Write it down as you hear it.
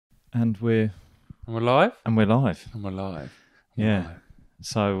And we're live. And we're live. Yeah. Live.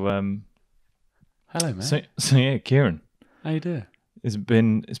 So hello, mate. So yeah, Kieran. How you doing? It's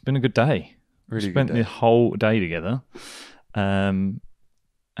been a good day. Really we spent good day. the whole day together. And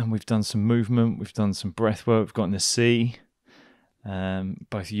we've done some movement, we've done some breath work, we've got in the sea.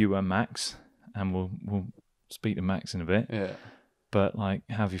 Both you and Max. And we'll speak to Max in a bit. Yeah. But like,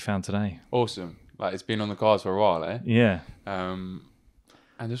 how have you found today? Awesome. Like, it's been on the cards for a while, eh? Yeah.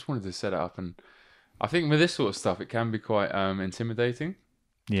 I just wanted to set it up, and I think with this sort of stuff, it can be quite intimidating.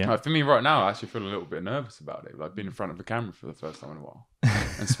 Yeah. Like, for me right now, I actually feel a little bit nervous about it, like being in front of a camera for the first time in a while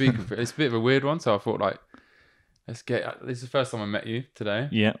and speaking. It's a bit of a weird one, so I thought, like, this is the first time I met you today.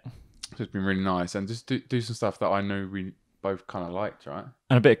 Yeah. So it's been really nice, and just do some stuff that I know we both kind of liked, right?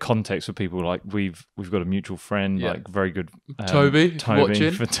 And a bit of context for people, like we've got a mutual friend, like very good Toby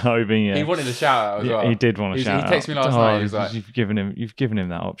watching. For Toby. Yeah. He wanted a shout out as well. He did want a shout out. He texted me last night. He was like, you've given him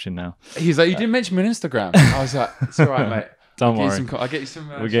that option now. He's like, you didn't mention me on Instagram. I was like, it's all right, mate. Don't worry. I'll get you some.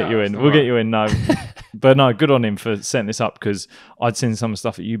 We'll get you in. We'll get you in. No, but no, good on him for setting this up, because I'd seen some of the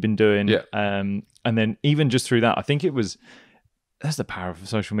stuff that you've been doing. Yeah. And then even just through that, I think that's the power of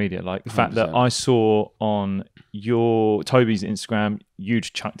social media. Like the 100%. Fact that I saw on Toby's Instagram, you'd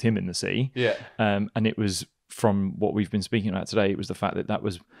chucked him in the sea. Yeah. And it was from what we've been speaking about today. It was the fact that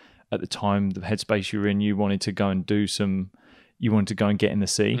was at the time, the headspace you were in. You wanted to go and you wanted to go and get in the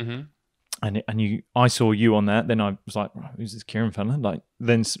sea. Mm-hmm. I saw you on that. Then I was like, who's this Kieran fella? Like,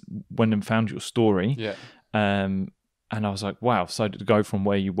 then when I found your story. Yeah. And I was like, wow. So to go from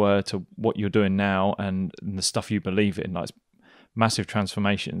where you were to what you're doing now and the stuff you believe in, like, massive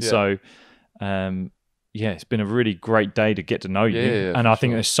transformation. Yeah. So it's been a really great day to get to know you. Yeah, and I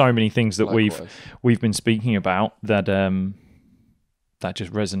think there's so many things that Likewise. we've been speaking about that that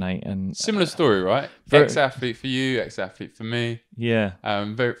just resonate. And similar story, right? Ex-athlete for you, ex-athlete for me. Yeah.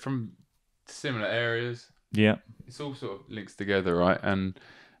 Very from similar areas. Yeah. It's all sort of links together, right? And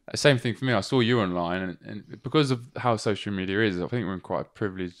same thing for me. I saw you online, and because of how social media is, I think we're in quite a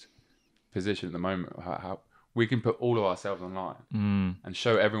privileged position at the moment. How we can put all of ourselves online and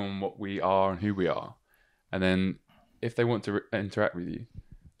show everyone what we are and who we are. And then if they want to interact with you,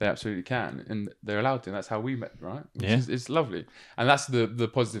 they absolutely can. And they're allowed to. And that's how we met, right? It's lovely. And that's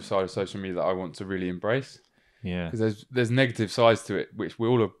the positive side of social media that I want to really embrace. Yeah. Because there's negative sides to it, which we're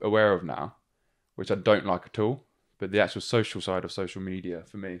all aware of now, which I don't like at all. But the actual social side of social media,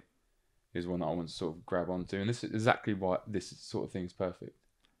 for me, is one that I want to sort of grab onto. And this is exactly why this sort of thing is perfect.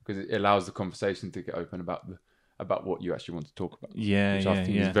 Because it allows the conversation to get open about what you actually want to talk about. Yeah, which I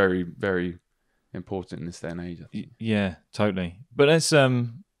think is very, very important in this day and age. I think. Yeah, totally. But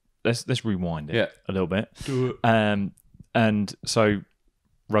let's rewind it a little bit. Do it. And so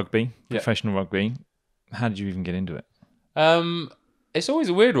rugby, professional rugby. How did you even get into it? It's always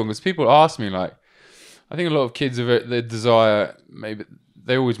a weird one because people ask me, like, I think a lot of kids have the desire, maybe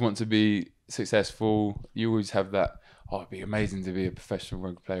they always want to be successful. You always have that. Oh, it'd be amazing to be a professional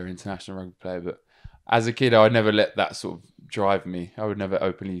rugby player, international rugby player. But as a kid, I would never let that sort of drive me. I would never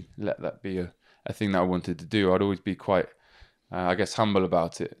openly let that be a thing that I wanted to do. I'd always be quite, I guess, humble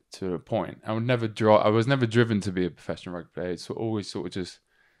about it to a point. I was never driven to be a professional rugby player. It's always sort of just,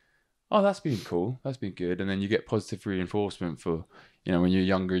 oh, that's been cool. That's been good. And then you get positive reinforcement for, when you're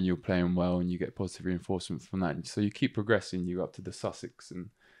younger and you're playing well and you get positive reinforcement from that. So you keep progressing. You go up to the Sussex and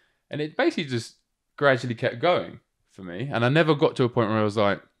it basically just gradually kept going for me. And I never got to a point where I was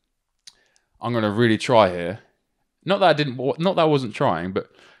like, I'm going to really try here. Not that I wasn't trying, but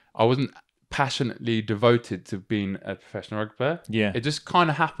I wasn't passionately devoted to being a professional rugby player. Yeah. It just kind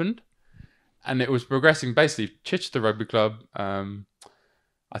of happened. And it was progressing. Basically, Chichester Rugby Club,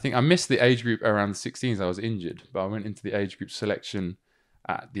 I think I missed the age group around the 16s. I was injured, but I went into the age group selection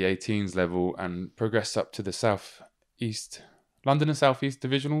at the 18s level and progressed up to the Southeast, London and Southeast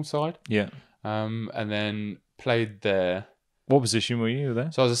divisional side. Yeah. And then played there. What position were you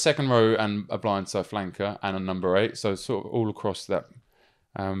there? So I was a second row and a blindside flanker and a number 8. So sort of all across that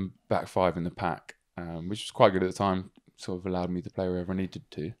back 5 in the pack, which was quite good at the time. Sort of allowed me to play wherever I needed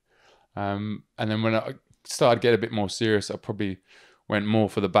to. And then when I started to get a bit more serious, I probably went more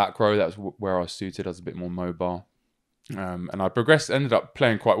for the back row. That was where I was suited. I was a bit more mobile. And I progressed, ended up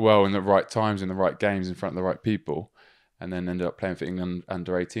playing quite well in the right times, in the right games, in front of the right people. And then ended up playing for England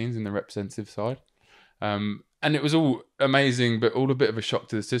under 18s in the representative side. And it was all amazing, but all a bit of a shock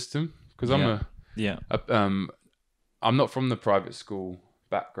to the system because I'm I'm not from the private school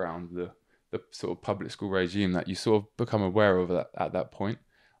background, the sort of public school regime that you sort of become aware of at that point.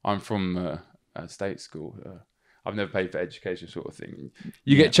 I'm from a state school. I've never paid for education, sort of thing.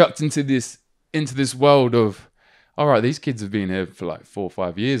 You get chucked into this world of all right, these kids have been here for like 4 or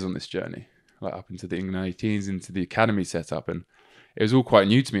 5 years on this journey, like up into the England 18s, into the academy setup, and it was all quite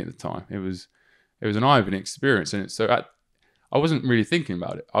new to me at the time. It was an eye-opening experience, and I wasn't really thinking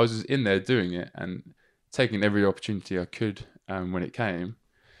about it. I was just in there doing it and taking every opportunity I could when it came,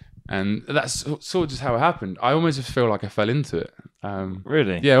 and that's sort of just how it happened. I almost just feel like I fell into it.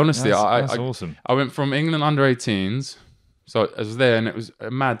 Really? Yeah, honestly, that's awesome. I went from England under 18s, so I was there, and it was a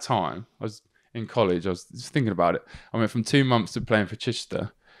mad time. I was in college. I was just thinking about it. I went from 2 months to playing for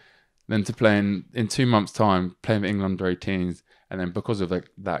Chichester, then to playing in 2 months' time, playing for England under 18s, and then because of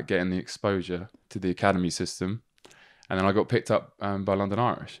that, getting the exposure to the academy system, and then I got picked up by London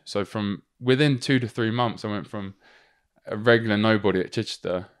Irish. So from within 2 to 3 months, I went from a regular nobody at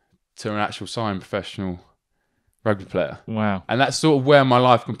Chichester to an actual signed professional rugby player. Wow. And that's sort of where my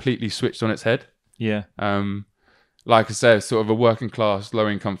life completely switched on its head. Yeah. Like I said, sort of a working class, low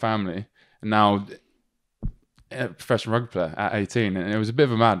income family, and now a professional rugby player at 18. And it was a bit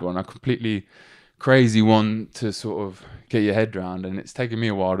of a mad one, a completely crazy one to sort of get your head around. And it's taken me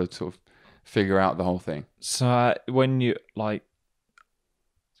a while to sort of figure out the whole thing. So when you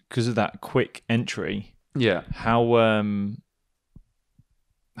because of that quick entry, yeah, how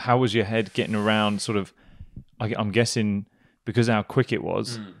was your head getting around? Sort of, I'm guessing because how quick it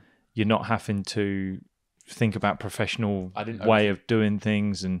was, you're not having to think about professional way of doing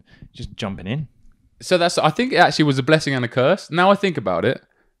things and just jumping in. So I think it actually was a blessing and a curse. Now I think about it.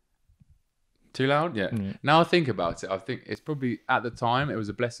 Too loud? Yeah. Now I think about it. I think it's probably at the time it was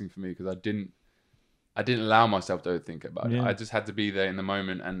a blessing for me because I didn't allow myself to think about it. I just had to be there in the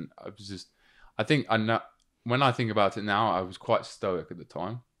moment, and when I think about it now, I was quite stoic at the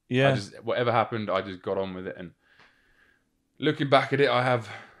time. Yeah. Whatever happened, I just got on with it. And looking back at it, I have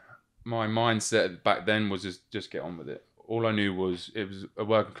my mindset back then was just get on with it. All I knew was it was a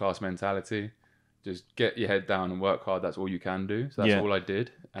working class mentality. Just get your head down and work hard. That's all you can do. So that's all I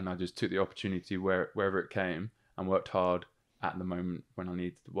did. And I just took the opportunity wherever it came and worked hard at the moment when I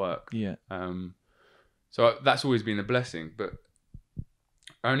needed to work. Yeah. So that's always been a blessing. But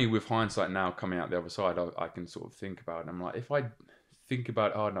only with hindsight now coming out the other side, I can sort of think about it. I'm like, if I think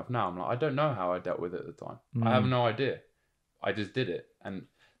about it hard enough now, I'm like, I don't know how I dealt with it at the time. I have no idea. I just did it. And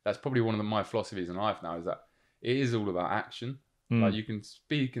that's probably one of my philosophies in life now is that it is all about action. Like you can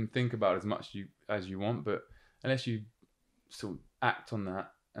speak and think about as much as you want, but unless you sort of act on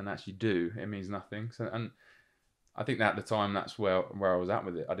that and actually do, it means nothing. So, and I think that at the time, that's where I was at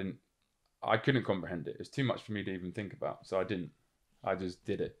with it. I couldn't comprehend it. It's too much for me to even think about. So I didn't. I just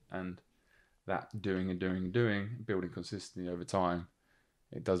did it. And that doing and doing and doing, building consistently over time,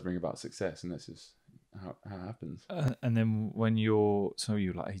 it does bring about success. And this is how it happens. And then when you're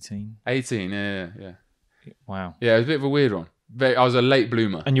like 18? 18, yeah. Wow. Yeah, it was a bit of a weird one. I was a late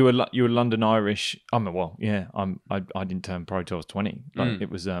bloomer. And you were London Irish. I didn't turn pro till I was 20. Like it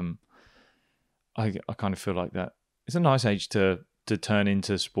was I kind of feel like that. It's a nice age to turn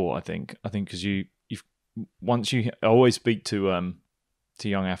into sport, I think because I always speak to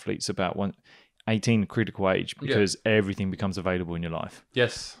young athletes about 18 critical age because everything becomes available in your life.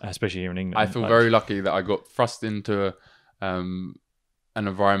 Yes. Especially here in England. I feel very lucky that I got thrust into an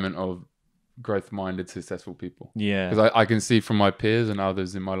environment of growth-minded, successful people. Yeah. Because I can see from my peers and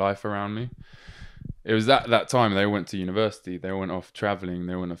others in my life around me, it was that time they went to university, they went off traveling,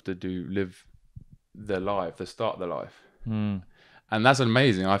 they went off to live their life, the start of their life. And that's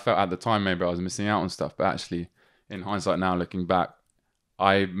amazing. I felt at the time maybe I was missing out on stuff, but actually in hindsight now, looking back,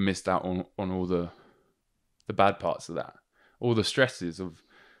 I missed out on all the bad parts of that. All the stresses of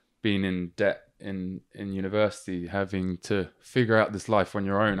being in debt in university, having to figure out this life on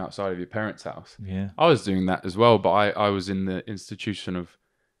your own outside of your parents' house. Yeah, I was doing that as well, but I was in the institution of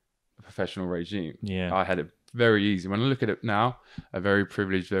a professional regime. Yeah, I had it very easy. When I look at it now, a very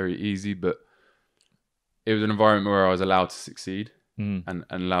privileged, very easy, but it was an environment where I was allowed to succeed and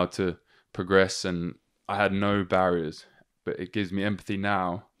allowed to progress, and I had no barriers. But it gives me empathy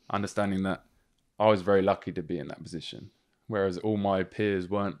now, understanding that I was very lucky to be in that position, whereas all my peers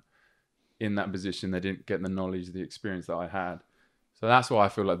weren't in that position. They didn't get the knowledge, the experience that I had. So that's why I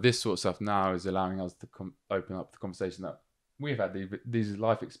feel like this sort of stuff now is allowing us to open up the conversation that we've had these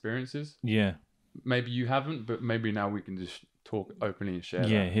life experiences. Yeah. Maybe you haven't, but maybe now we can just talk openly and share.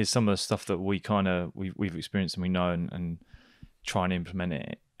 Yeah, here's some of the stuff that we've experienced and we know, and try and implement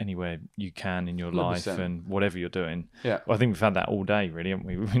it anywhere you can in your 100%. Life and whatever you're doing. Yeah. Well, I think we've had that all day, really, haven't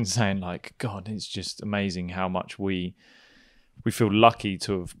we? We've been saying like, God, it's just amazing how much we feel lucky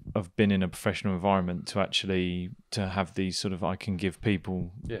to have been in a professional environment to have these sort of, I can give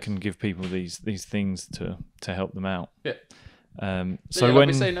people these things to help them out. Yeah. So like we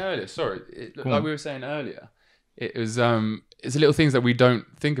were saying earlier, like we were saying earlier, It was it's the little things that we don't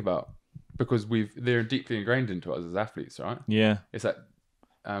think about because they're deeply ingrained into us as athletes, right? Yeah. It's that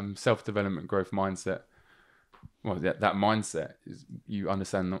self-development growth mindset. Well, that mindset is, you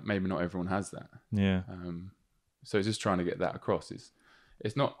understand that maybe not everyone has that. Yeah. So it's just trying to get that across.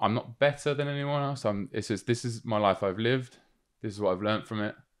 It's not, I'm not better than anyone else. It's just, this is my life I've lived. This is what I've learned from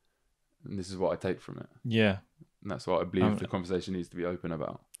it. And this is what I take from it. Yeah. And that's what I believe the conversation needs to be open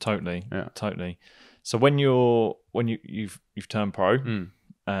about. Totally. Yeah. Totally. So when you've turned pro,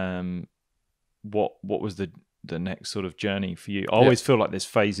 what was the next sort of journey for you? I always feel like there's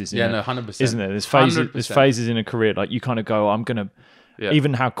phases in 100%. Isn't there? There's 100%. phases in a career. Like you kind of go, I'm gonna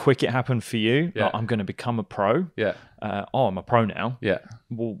even how quick it happened for you, like, I'm gonna become a pro. Yeah. I'm a pro now. Yeah.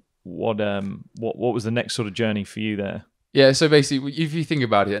 Well, what was the next sort of journey for you there? Yeah, so basically, if you think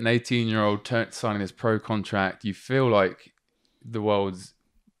about it, an 18-year-old signing this pro contract, you feel like the world's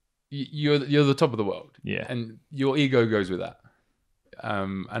you're the top of the world. Yeah, and your ego goes with that.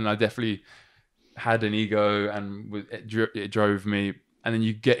 And I definitely had an ego, and it drove me. And then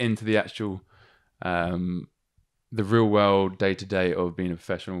you get into the actual, the real world day to day of being a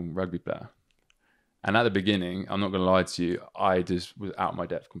professional rugby player. And at the beginning, I'm not going to lie to you, I just was out of my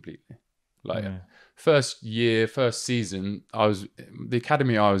depth completely. Like first year, first season, the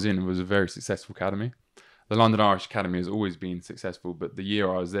academy I was in was a very successful academy. The London Irish Academy has always been successful, but the year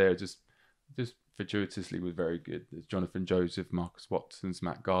I was there just fortuitously was very good. There's Jonathan Joseph, Marcus Watsons,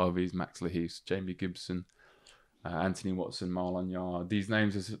 Matt Garvey's, Max Laheath, Jamie Gibson, Anthony Watson, Marlon Yard. These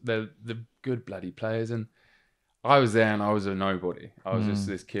names, they're good bloody players. And I was there and I was a nobody. I was just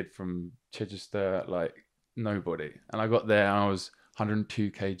this kid from Chichester, like nobody. And I got there and I was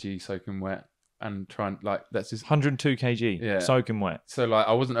 102 kg soaking wet and trying, like, that's just 102 kg soaking wet. So like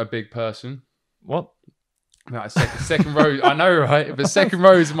I wasn't a big person. What? No, second row, I know, right? But second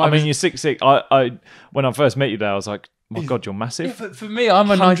row is my. I mean, you're 6'6". I when I first met you there, I was like, my God, you're massive. Yeah, but for me, I'm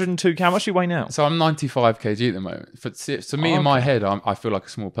 102. How much do you weigh now? So I'm 95 kg at the moment. For me, in my head, I feel like a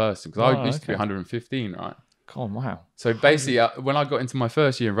small person because I used to be 115, right? God, wow. So basically, when I got into my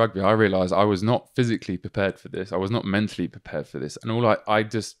first year in rugby, I realised I was not physically prepared for this. I was not mentally prepared for this, and I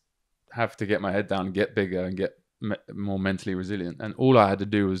just have to get my head down, and get bigger, and get more mentally resilient. And all I had to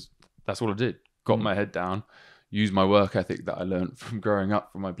do was that's all I did. Got my head down, used my work ethic that I learned from growing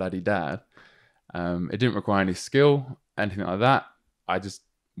up from my bloody dad. It didn't require any skill, anything like that. I just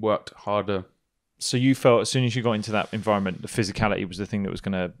worked harder. So you felt as soon as you got into that environment, the physicality was the thing that was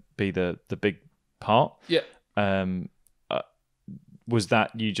going to be the big part. Yeah. Was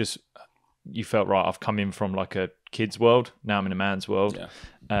that you felt right? I've come in from like a kid's world. Now I'm in a man's world. Yeah.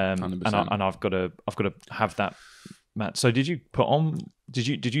 100%. And I've got to have that. Matt, so did you put on? Did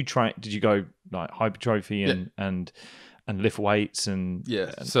you try? Did you go like hypertrophy and lift weights and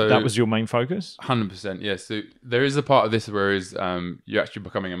So that was your main focus? 100%. Yeah. So there is a part of this where you're actually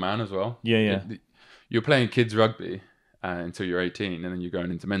becoming a man as well. Yeah. You're playing kids rugby until you're 18, and then you're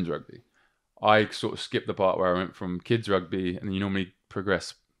going into men's rugby. I sort of skipped the part where I went from kids rugby, and then you normally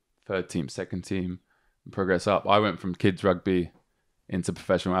progress third team, second team, and progress up. I went from kids rugby into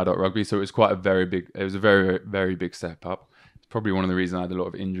professional adult rugby, so it was a very, very big step up. It's probably one of the reasons I had a lot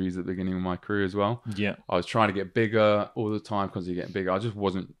of injuries at the beginning of my career as well. Yeah, I was trying to get bigger all the time because you're getting bigger. I just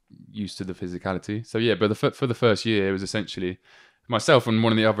wasn't used to the physicality. So yeah, but for the first year, it was essentially myself and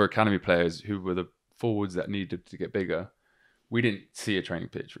one of the other academy players who were the forwards that needed to get bigger. We didn't see a training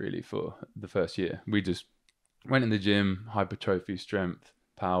pitch really for the first year. We just went in the gym, hypertrophy, strength,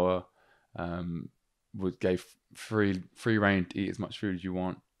 power, gave free reign to eat as much food as you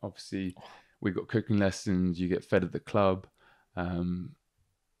want. Obviously, we got cooking lessons. You get fed at the club. Half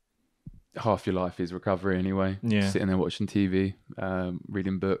your life is recovery anyway. Yeah, sitting there watching TV,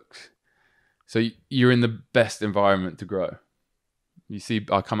 reading books. So you're in the best environment to grow. You see,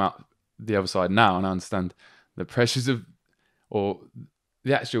 I come out the other side now and I understand the pressures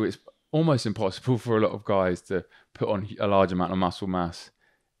it's almost impossible for a lot of guys to put on a large amount of muscle mass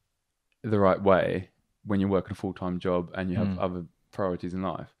the right way when you're working a full-time job and you have other priorities in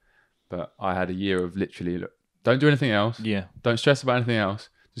life. But I had a year of literally, look, don't do anything else. Yeah. Don't stress about anything else.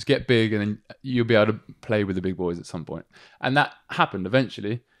 Just get big and then you'll be able to play with the big boys at some point. And that happened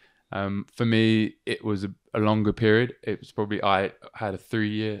eventually. For me, it was a longer period. It was probably, I had a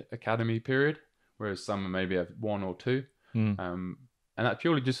 3-year academy period, whereas some maybe have 1 or 2. And that's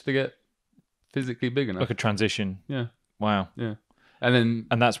purely just to get physically big enough. Like a transition. Yeah. Wow. Yeah. And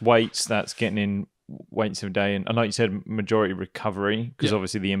that's weights, that's getting in weights a day. And like you said, majority recovery, because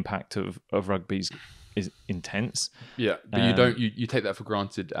obviously the impact of rugby is intense. Yeah. But you take that for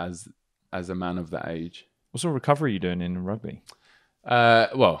granted as a man of that age. What sort of recovery are you doing in rugby?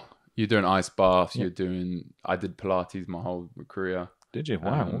 Well, You're doing ice baths. Yeah. I did Pilates my whole career. Did you?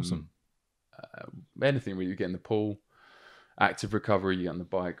 Wow, awesome. Anything where you get in the pool, active recovery, you get on the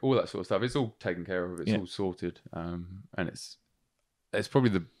bike, all that sort of stuff. It's all taken care of. It's all sorted. And it's probably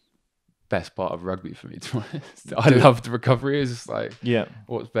the best part of rugby for me, to be honest. I love the recovery. It's just like,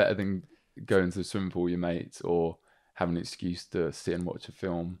 what's better than going to the swimming pool with your mates or having an excuse to sit and watch a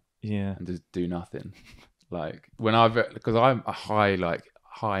film and just do nothing. Like because I'm a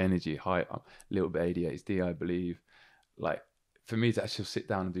high energy, a little bit ADHD, I believe. Like for me to actually sit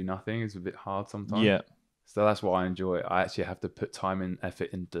down and do nothing is a bit hard sometimes. Yeah. So that's what I enjoy. I actually have to put time and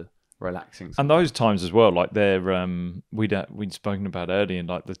effort into relaxing. Sometimes. And those times as well, like they're we'd spoken about earlier, and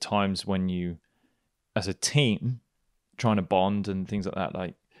like the times when you, as a team, trying to bond and things like that,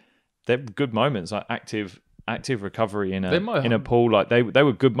 like they're good moments, like active recovery in a pool. Like they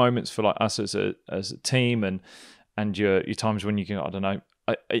were good moments for like us as a team, and your times when you can, I don't know.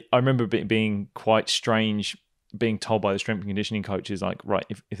 I remember being quite strange, being told by the strength and conditioning coaches, like, right,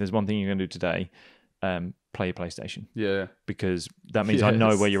 if there's one thing you're going to do today, play your PlayStation. Yeah. Because that means I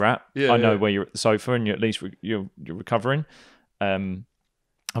know where you're at. I know where you're at the sofa, and you're at least you're recovering. I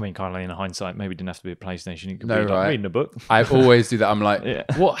mean, kind of in hindsight, maybe it didn't have to be a PlayStation. It could be like reading a book. I always do that. I'm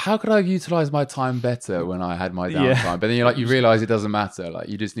like, what? How could I have utilized my time better when I had my downtime? But then you realize it doesn't matter. Like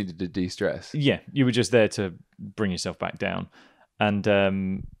you just needed to de-stress. Yeah, you were just there to bring yourself back down, but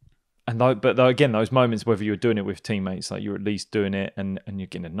again, those moments, whether you're doing it with teammates, like you're at least doing it, and you're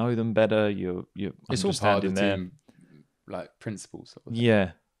getting to know them better. You're it's all part of the team, like principles. Sort of thing.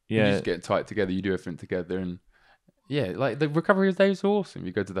 Yeah. You just get tight together. You do everything together, and like the recovery days are awesome.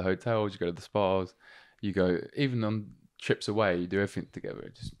 You go to the hotels, you go to the spas, you go even on trips away. You do everything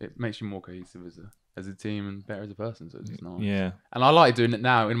together. It makes you more cohesive as a team and better as a person. So it's just nice. Yeah. And I like doing it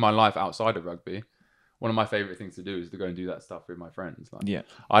now in my life outside of rugby. One of my favorite things to do is to go and do that stuff with my friends. Like,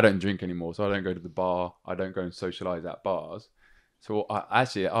 I don't drink anymore, so I don't go to the bar. I don't go and socialize at bars. So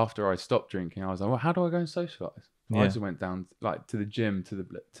actually, after I stopped drinking, I was like, well, how do I go and socialize? I just went down like to the gym, to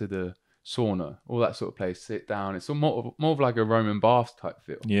the sauna, all that sort of place. Sit down. It's more of like a Roman bath type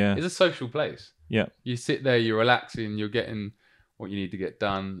feel. Yeah, it's a social place. Yeah, you sit there, you're relaxing, you're getting what you need to get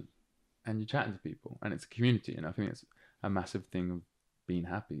done, and you're chatting to people, and it's a community. And I think it's a massive thing of being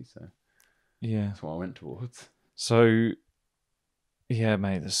happy. So. Yeah, that's what I went towards. So, yeah,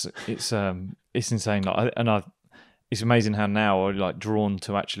 mate, it's insane. Like, it's amazing how now I'm like drawn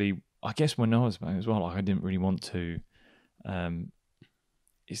to actually. I guess when I was playing as well, like I didn't really want to.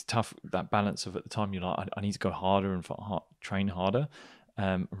 It's tough, that balance of at the time you're like, I need to go harder and train harder.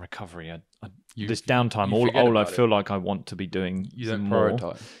 Recovery, this downtime, all I feel like I want to be doing. You don't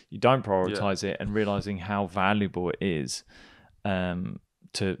prioritize. You don't prioritize it, and realizing how valuable it is,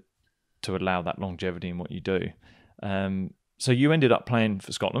 to allow that longevity in what you do. So you ended up playing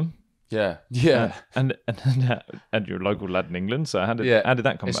for Scotland. Yeah. And you're a local lad in England. So how did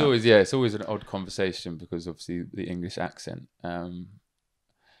that come about? It's always an odd conversation because obviously the English accent. And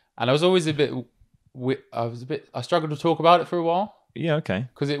I was always I struggled to talk about it for a while. Yeah, okay.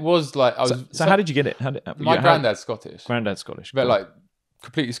 Because it was like, So how did you get it? My granddad's Scottish. Granddad's Scottish. But like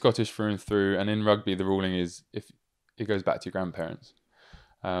completely Scottish through and through. And in rugby, the ruling is if it goes back to your grandparents.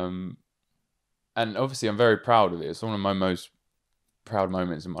 And obviously, I'm very proud of it. It's one of my most proud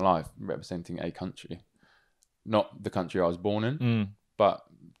moments in my life, representing a country. Not the country I was born in, but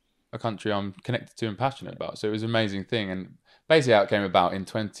a country I'm connected to and passionate about. So it was an amazing thing. And basically how it came about in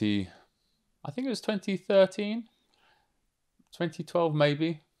 2013, 2012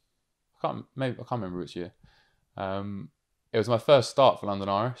 maybe. I can't remember which year. It was my first start for London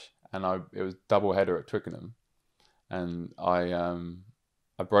Irish, and it was double header at Twickenham. And I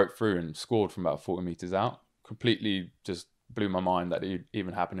broke through and scored from about 40 metres out. Completely just blew my mind that it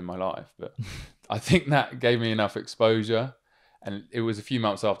even happened in my life. But I think that gave me enough exposure. And it was a few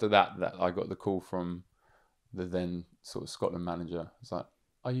months after that I got the call from the then sort of Scotland manager. It's like,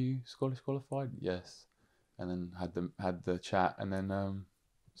 are you Scottish qualified? Yes. And then had the chat, and then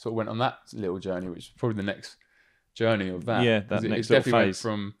sort of went on that little journey, which is probably the next journey of that. Yeah, that next little phase. Went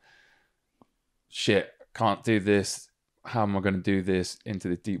from shit, can't do this, how am I going to do this, into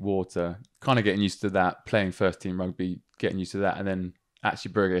the deep water, kind of getting used to that, playing first team rugby, getting used to that, and then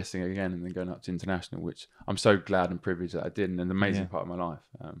actually progressing again, and then going up to international, which I'm so glad and privileged that I did, and an amazing part of my life.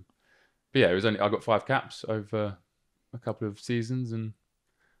 But yeah, I got 5 caps over a couple of seasons, and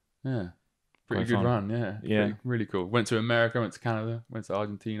pretty good run. Yeah, really cool. Went to America, went to Canada, went to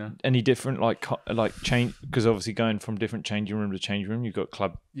Argentina. Any different like change? Because obviously going from different changing room to changing room, you've got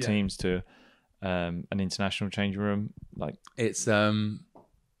club teams to an international changing room. Like it's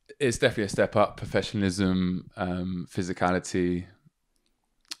definitely a step up. Professionalism, physicality,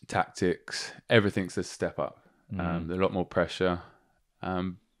 tactics, everything's a step up. There's a lot more pressure.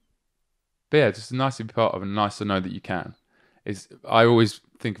 But yeah, just nice to be part of, and nice to know that you can. I always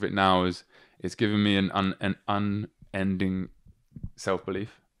think of it now as it's given me an unending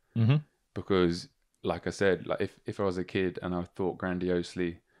self-belief. Because, like I said, like if I was a kid and I thought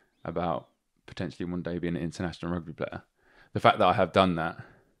grandiosely about potentially one day being an international rugby player, the fact that I have done that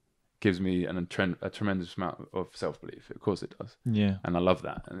gives me a tremendous amount of self-belief. Of course it does. Yeah. And I love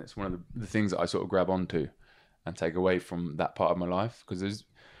that. And it's one of the things that I sort of grab onto and take away from that part of my life. Because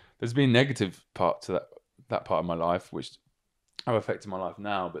there's been negative part to that part of my life, which have affected my life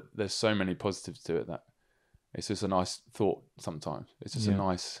now, but there's so many positives to it that it's just a nice thought sometimes. It's just a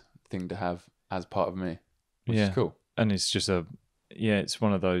nice thing to have as part of me, which is cool. And it's just it's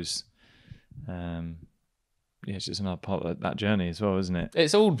one of those, it's just another part of that journey as well, isn't it?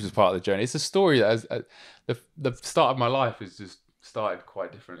 It's all just part of the journey. It's a story that the start of my life has just started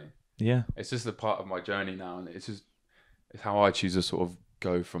quite differently. Yeah. It's just a part of my journey now, and it's how I choose to sort of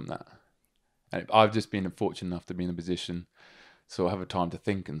go from that. And I've just been fortunate enough to be in a position to sort of have a time to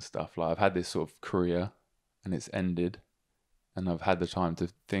think and stuff. Like I've had this sort of career and it's ended, and I've had the time to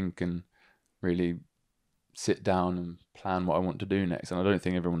think and really sit down and plan what I want to do next. And I don't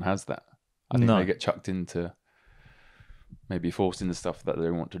think everyone has that. I think they get chucked into, maybe forced into stuff that they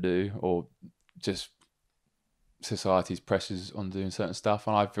don't want to do, or just society's pressures on doing certain stuff.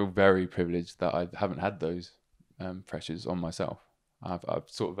 And I feel very privileged that I haven't had those pressures on myself. I've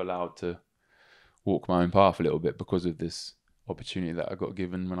sort of allowed to walk my own path a little bit because of this opportunity that I got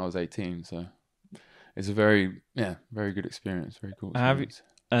given when I was 18. So it's a very good experience. Very cool experience.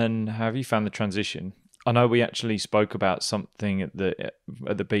 Have you found the transition? I know we actually spoke about something at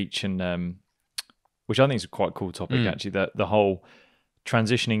the beach, and which I think is a quite cool topic actually. That the whole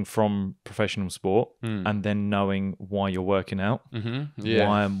transitioning from professional sport and then knowing why you're working out. Yeah.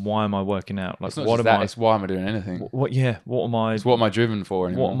 Why am I working out? Like, it's not just that, it's why am I doing anything? What am I? It's what am I driven for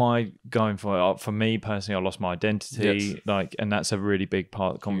anymore? What am I going for? For me personally, I lost my identity. Yes. And that's a really big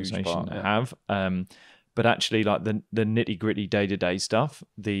part of the conversation to have. But actually, like the nitty gritty day to day stuff,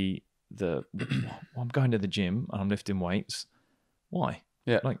 I'm going to the gym and I'm lifting weights. Why?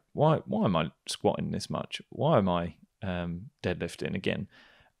 Yeah. Like why am I squatting this much? Why am I deadlifting again?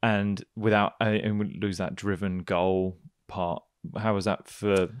 And without and lose that driven goal part. How was that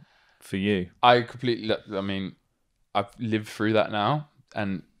for you? I've lived through that now,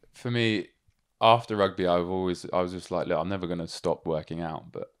 and for me, after rugby, I was just like, look, I'm never going to stop working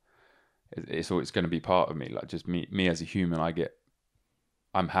out, but it's always going to be part of me. Like just me as a human,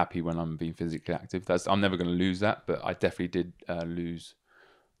 I'm happy when I'm being physically active. I'm never going to lose that, but I definitely did lose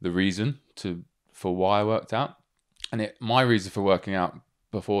the reason for why I worked out. And my reason for working out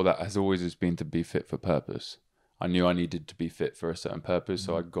before that has always just been to be fit for purpose. I knew I needed to be fit for a certain purpose,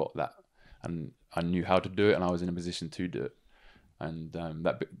 so I got that, and I knew how to do it, and I was in a position to do it. And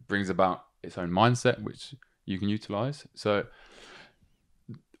that brings about its own mindset, which you can utilize. So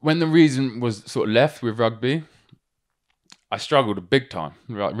when the reason was sort of left with rugby, I struggled a big time,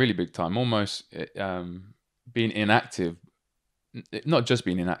 like really big time, almost being inactive, not just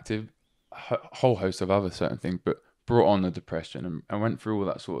being inactive, a whole host of other certain things, but brought on the depression, and I went through all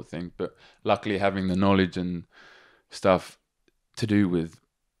that sort of thing. But luckily, having the knowledge and stuff to do with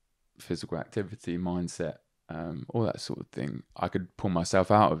physical activity, mindset, all that sort of thing, I could pull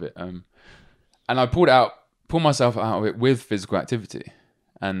myself out of it. And I pulled myself out of it with physical activity,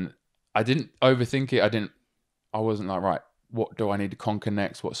 and I didn't overthink it. I wasn't like, right, what do I need to conquer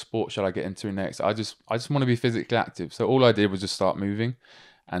next? What sport should I get into next? I just want to be physically active. So all I did was just start moving,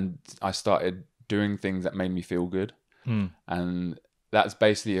 and I started doing things that made me feel good. And that's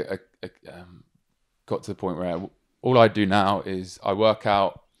basically got to the point where all I do now is I work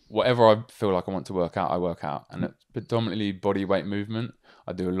out whatever I feel like I want to work out, I work out. And it's predominantly body weight movement.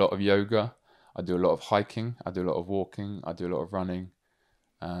 I do a lot of yoga. I do a lot of hiking. I do a lot of walking. I do a lot of running.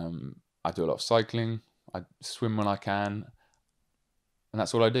 I do a lot of cycling. I swim when I can. And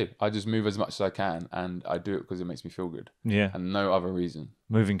that's all I do. I just move as much as I can, and I do it because it makes me feel good. Yeah. And no other reason.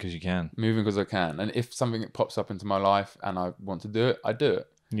 Moving because you can. Moving because I can. And if something pops up into my life and I want to do it, I do it.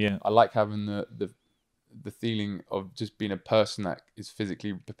 Yeah. I like having the feeling of just being a person that is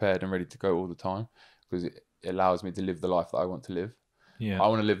physically prepared and ready to go all the time, because it allows me to live the life that I want to live. Yeah. I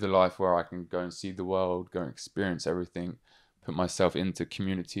want to live the life where I can go and see the world, go and experience everything, put myself into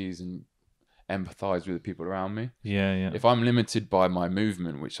communities and empathize with the people around me. Yeah. If I'm limited by my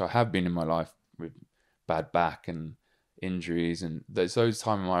movement, which I have been in my life with bad back and injuries, and there's those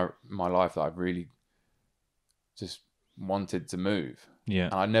times in my life that I've really just wanted to move. Yeah.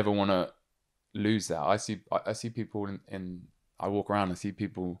 And I never want to lose that. I see people in I walk around and see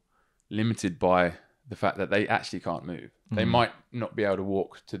people limited by the fact that they actually can't move. They might not be able to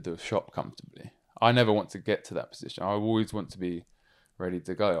walk to the shop comfortably. I never want to get to that position. I always want to be ready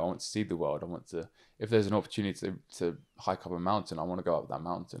to go. I want to see the world. I want to, if there's an opportunity to hike up a mountain, I want to go up that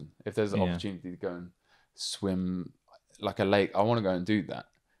mountain. If there's an opportunity to go and swim like a lake, I want to go and do that.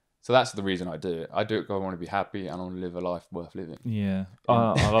 So that's the reason I do it. I do it because I want to be happy and I want to live a life worth living. Yeah.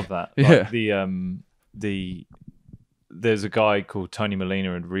 I love that. Like there's a guy called Tony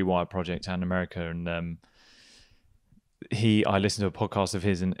Molina at Rewire Project out in America, and I listened to a podcast of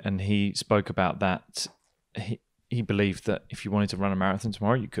his, and he spoke about that. He believed that if you wanted to run a marathon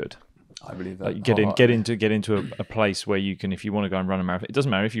tomorrow, you could. I believe that. Like get into a place where you can, if you want to go and run a marathon, it doesn't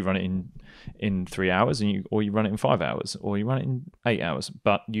matter if you run it in 3 hours or you run it in 5 hours or you run it in 8 hours,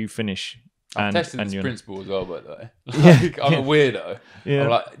 but you finish. I've tested this principle as well, by the way. I'm a weirdo. Yeah. I'm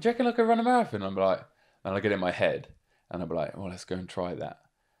like, do you reckon I could run a marathon? I'm like, and I get it in my head, and I'm like, well, let's go and try that,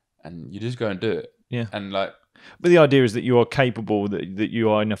 and you just go and do it. Yeah. And like, but the idea is that you are capable, that you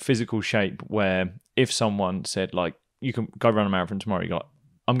are in a physical shape where if someone said like, you can go run a marathon tomorrow, you go,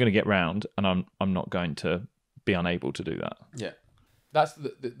 I'm going to get round, and I'm not going to be unable to do that. Yeah, that's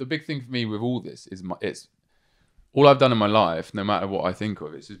the big thing for me with all this is it's all I've done in my life. No matter what I think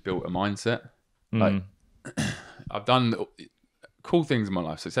of, it's just built a mindset. Like I've done cool things in my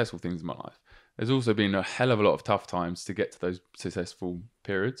life, successful things in my life. There's also been a hell of a lot of tough times to get to those successful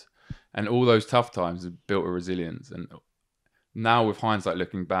periods, and all those tough times have built a resilience. And now with hindsight,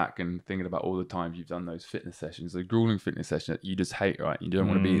 looking back and thinking about all the times you've done those fitness sessions, the grueling fitness session that you just hate, right? You don't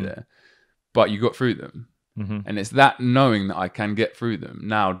want to be there, but you got through them. And it's that knowing that I can get through them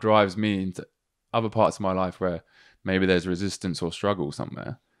now drives me into other parts of my life where maybe there's resistance or struggle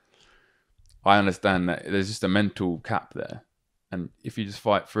somewhere. I understand that there's just a mental cap there. And if you just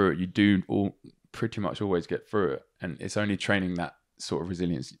fight through it, you do pretty much always get through it. And it's only training that sort of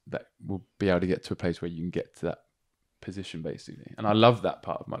resilience that will be able to get to a place where you can get to that position, basically. And I love that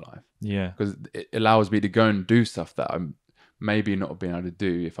part of my life. Yeah. Because it allows me to go and do stuff that I'm maybe not being able to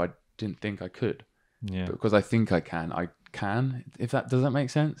do if I didn't think I could. Yeah. But because I think I can. If that does that make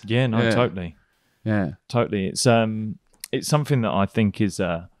sense? Yeah, no, totally. Yeah. Totally. It's something that I think is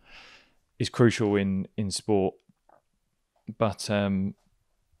crucial in sport. But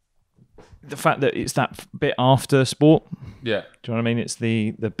the fact that it's that bit after sport. Yeah. Do you know what I mean? It's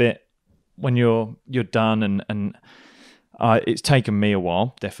the bit when you're done, and it's taken me a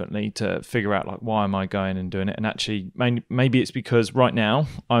while, definitely, to figure out like, why am I going and doing it? And actually, maybe it's because right now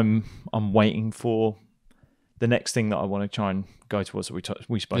I'm waiting for the next thing that I want to try and go towards. So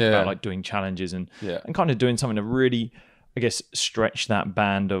we spoke about like doing challenges and kind of doing something to really, I guess, stretch that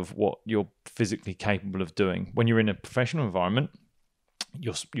band of what you're physically capable of doing. When you're in a professional environment,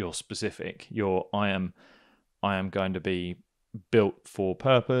 you're specific. I am going to be built for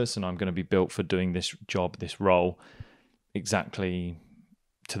purpose, and I'm going to be built for doing this job, this role, exactly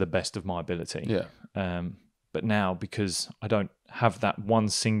to the best of my ability. Yeah. But now, because I don't have that one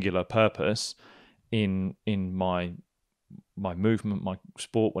singular purpose in my movement, my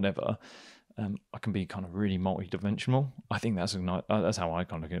sport, whatever, I can be kind of really multi-dimensional. I think that's how I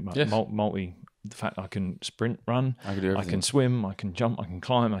kind of get multi. The fact I can sprint, run, I can swim, I can jump, I can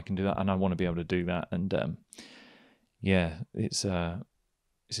climb, I can do that, and I want to be able to do that. And it's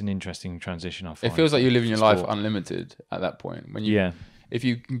an interesting transition. I find it feels like you're living your life unlimited at that point. If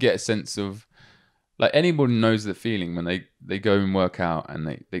you can get a sense of, like, anyone knows the feeling when they go and work out and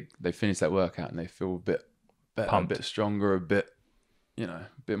they finish that workout and they feel a bit better, pumped, a bit stronger, a bit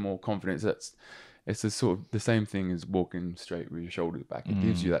more confidence. It's the sort of the same thing as walking straight with your shoulders back. It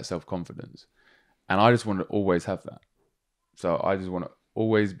gives you that self-confidence. And I just want to always have that. So I just want to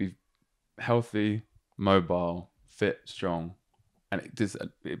always be healthy, mobile, fit, strong. And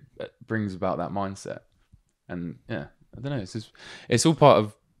it brings about that mindset. And yeah, I don't know. It's all part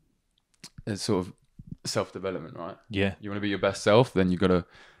of a sort of self-development, right? Yeah. You want to be your best self, then you got to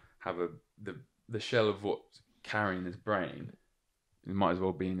have the shell of what's carrying this brain. It might as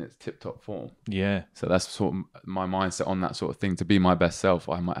well be in its tip-top form. Yeah. So that's sort of my mindset on that sort of thing. To be my best self,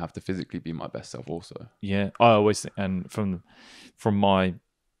 I might have to physically be my best self also. Yeah. I always think, and from my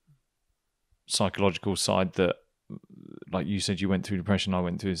psychological side, that, like you said, you went through depression. I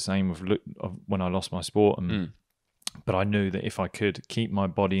went through the same of when I lost my sport. But I knew that if I could keep my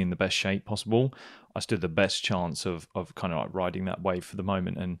body in the best shape possible, I stood the best chance of kind of like riding that wave for the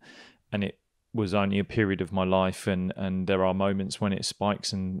moment. And it was only a period of my life, and there are moments when it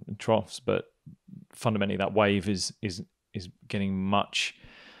spikes and troughs, but fundamentally that wave is getting much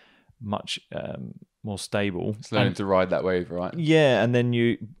more stable. It's learning to ride that wave, right? Yeah, and then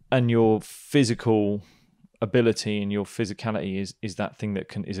your physical ability and your physicality is that thing that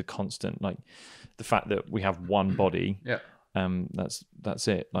is a constant. Like the fact that we have one body. Yeah. That's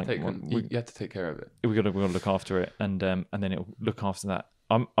it. Like you have to take care of it. We got to look after it, and then it'll look after that.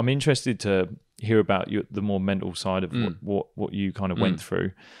 I'm interested to hear about the more mental side of what you kind of went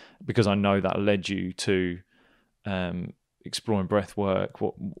through, because I know that led you to exploring breath work.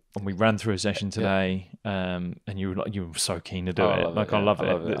 And we ran through a session today, and you were so keen to do it. I love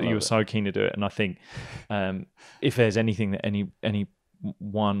it. You were so keen to do it, and I think if there's anything that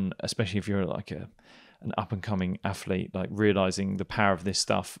anyone, especially if you're like an up and coming athlete, like realizing the power of this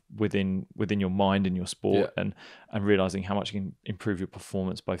stuff within your mind and your sport, and realizing how much you can improve your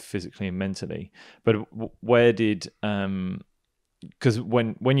performance both physically and mentally. But where did because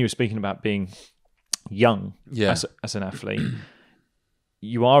when you were speaking about being young as an athlete,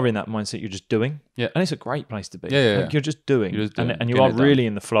 you are in that mindset, you're just doing, and it's a great place to be. Like you're just doing, and you are really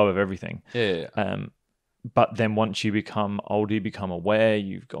in the flow of everything. But then once you become older, you become aware,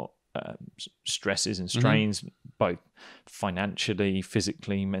 you've got stresses and strains, both financially,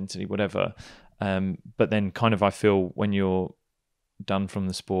 physically, mentally, whatever. But then kind of I feel when you're done from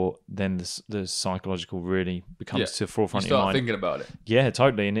the sport, then the psychological really becomes to the forefront of your mind. You start thinking about it. Yeah,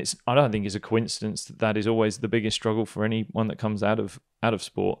 totally. And I don't think it's a coincidence that is always the biggest struggle for anyone that comes out of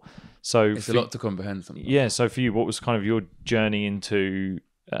sport. So it's a lot to comprehend sometimes. Yeah. So for you, what was kind of your journey into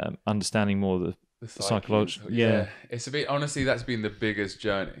understanding more the psychological? Yeah. It's a bit, honestly, that's been the biggest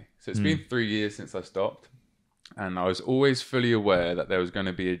journey. So it's been 3 years since I stopped, and I was always fully aware that there was going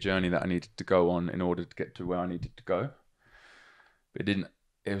to be a journey that I needed to go on in order to get to where I needed to go. But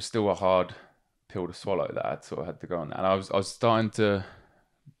it was still a hard pill to swallow that I sort of had to go on that. And I was starting to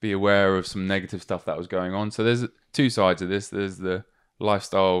be aware of some negative stuff that was going on. So there's two sides of this. There's the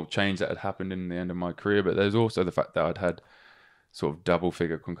lifestyle change that had happened in the end of my career, but there's also the fact that I'd had sort of double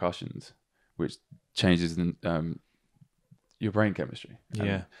figure concussions, which changes your brain chemistry.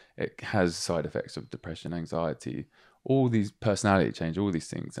 And it has side effects of depression, anxiety, all these personality change, all these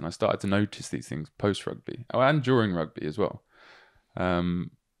things. And I started to notice these things post rugby and during rugby as well.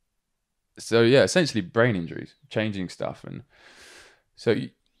 So yeah, essentially brain injuries, changing stuff. And so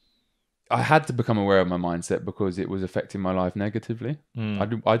I had to become aware of my mindset because it was affecting my life negatively. I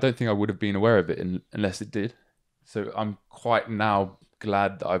don't think I would have been aware of it unless it did. So I'm quite now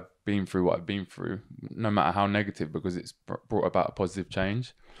glad that I've been through what I've been through, no matter how negative, because it's brought about a positive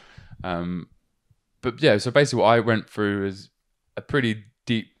change. But yeah, so basically what I went through is a pretty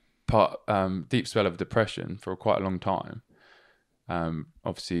deep spell of depression for quite a long time.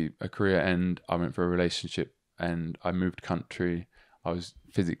 Obviously a career end, I went for a relationship and I moved country. I was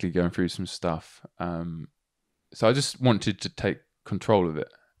physically going through some stuff. So I just wanted to take control of it,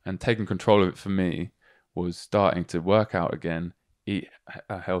 and taking control of it for me was starting to work out again, eat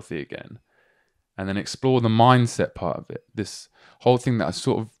healthy again, and then explore the mindset part of it. This whole thing that I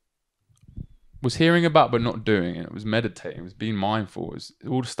sort of was hearing about but not doing, and it was meditating, it was being mindful, it was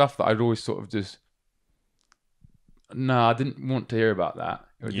all the stuff that I'd always sort of just, no, I didn't want to hear about that.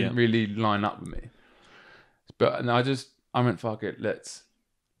 It didn't really line up with me. But I went, fuck it, let's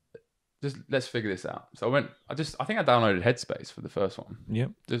figure this out. So I think I downloaded Headspace for the first one.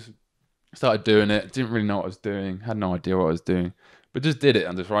 Yep. Just started doing it. Didn't really know what I was doing. Had no idea what I was doing. But just did it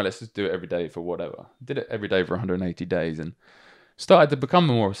and let's just do it every day for whatever. Did it every day for 180 days and started to become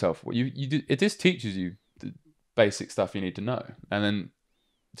more self-aware. It just teaches you the basic stuff you need to know. And then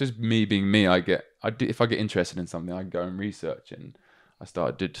just me being me, if I get interested in something, I go and research, and I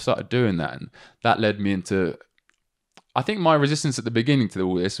started doing that, and that led me into. I think my resistance at the beginning to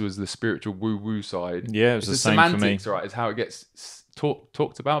all this was the spiritual woo-woo side. Yeah, it was the same semantics, for me. right? Is how it gets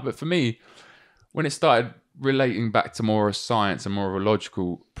talked about. But for me, when it started relating back to more of science and more of a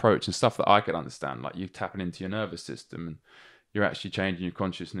logical approach and stuff that I could understand, like you tapping into your nervous system and you're actually changing your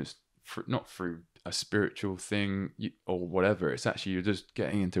consciousness, not through a spiritual thing or whatever. It's actually you're just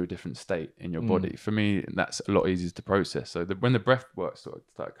getting into a different state in your body. For me, that's a lot easier to process. So when the breath work started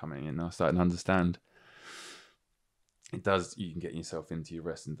coming in, I started to understand. It does. You can get yourself into your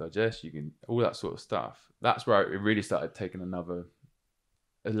rest and digest. You can all that sort of stuff. That's where it really started taking a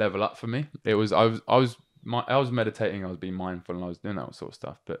level up for me. It was I was meditating. I was being mindful, and I was doing that sort of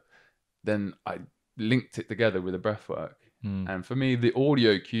stuff. But then I linked it together with the breath work. And for me, the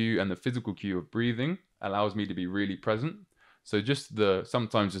audio cue and the physical cue of breathing allows me to be really present. So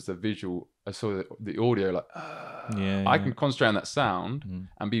sometimes just the visual, I saw the audio like, I can concentrate on that sound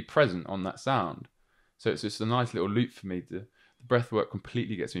and be present on that sound. So it's just a nice little loop for me. The breath work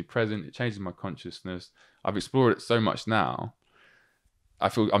completely gets me present. It changes my consciousness. I've explored it so much now. I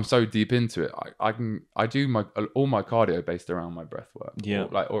feel I'm so deep into it. I do all my cardio based around my breath work. Yeah.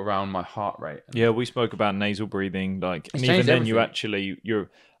 Or around my heart rate. Yeah, we spoke about nasal breathing, like, and changed even then everything.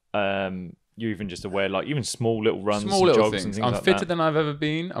 you're even just aware, like even small little runs, Small little jogs things. and things I'm like fitter that. than I've ever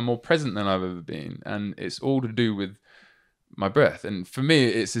been. I'm more present than I've ever been, and it's all to do with my breath. And for me,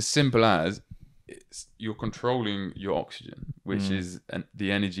 it's as simple as you're controlling your oxygen, which is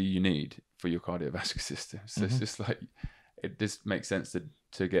the energy you need for your cardiovascular system. So it's just like, it just makes sense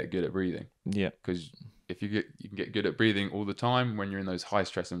to get good at breathing. Yeah, because if you can get good at breathing all the time when you're in those high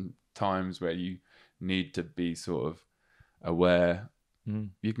stress and times where you need to be sort of aware,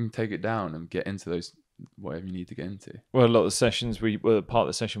 you can take it down and get into those whatever you need to get into. Well, a lot of the sessions part of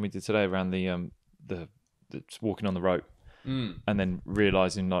the session we did today around the walking on the rope, and then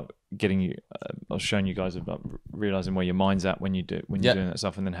realizing, like, getting you. I was showing you guys about realizing where your mind's at when you're doing that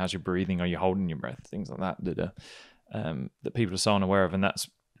stuff, and then how's your breathing? Are you holding your breath? Things like that that people are so unaware of, and that's,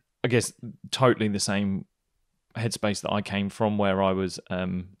 I guess, totally the same headspace that I came from, where I was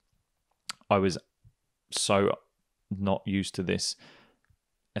so not used to this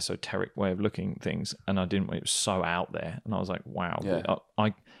esoteric way of looking at things, and it was so out there, and I was like, wow,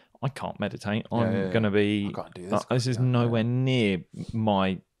 I can't meditate. I'm gonna be, I can't do this. This is nowhere near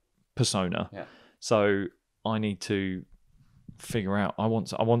my persona. So I need to figure out, I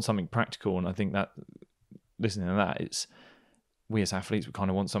want something practical. And I think that, listening to that, it's, we as athletes, we kind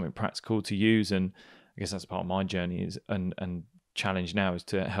of want something practical to use, and I guess that's part of my journey and challenge now is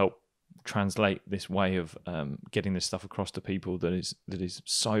to help translate this way of getting this stuff across to people that is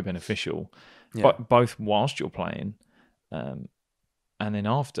so beneficial, but both whilst you're playing, and then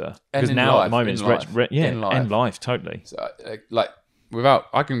after. Because now at the moment it's in life, totally. So,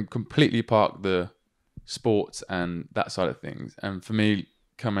 I can completely park the sports and that side of things. And for me,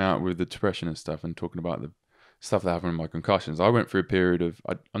 coming out with the depression and stuff and talking about the stuff that happened with my concussions, I went through a period of,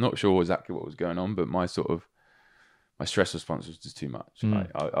 I'm not sure exactly what was going on, but my stress response was just too much.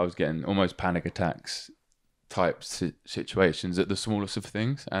 Like, I was getting almost panic attacks type situations at the smallest of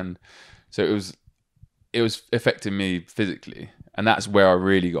things. And so it was affecting me physically. And that's where I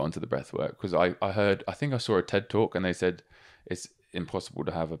really got into the breath work, because I think I saw a TED talk and they said it's impossible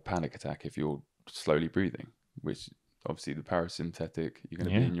to have a panic attack if you're slowly breathing, which obviously the parasympathetic, you're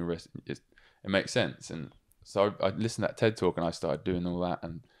going to be in your rest. It makes sense. And so I listened to that TED talk and I started doing all that.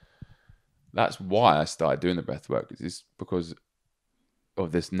 And that's why I started doing the breath work, is because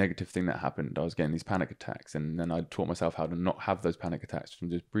of this negative thing that happened. I was getting these panic attacks, and then I taught myself how to not have those panic attacks from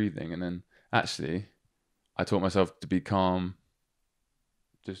just breathing. And then actually I taught myself to be calm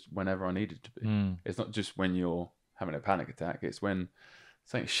just whenever I needed to be. It's not just when you're having a panic attack, it's when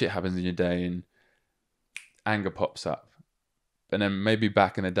something shit happens in your day and anger pops up. And then maybe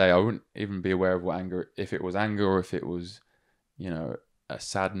back in the day I wouldn't even be aware of what anger, if it was anger or if it was, a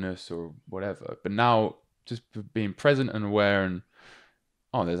sadness or whatever. But now just being present and aware, and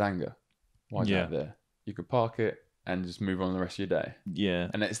there's anger. Why is that there? You could park it and just move on the rest of your day. Yeah.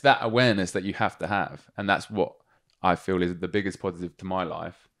 And it's that awareness that you have to have. And that's what I feel is the biggest positive to my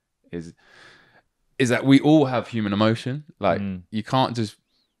life, is that we all have human emotion. Like, you can't just,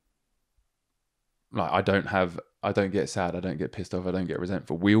 like, I don't get sad, I don't get pissed off, I don't get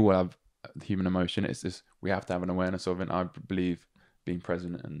resentful. We all have human emotion. It's just, we have to have an awareness of it. And I believe being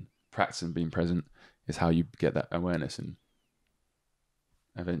present and practicing being present is how you get that awareness, and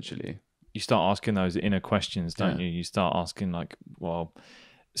eventually you start asking those inner questions, don't you? You start asking, like,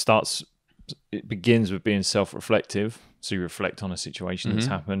 it begins with being self-reflective. So you reflect on a situation that's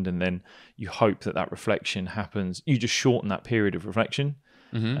happened, and then you hope that reflection happens. You just shorten that period of reflection,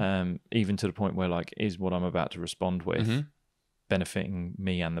 even to the point where, like, is what I'm about to respond with benefiting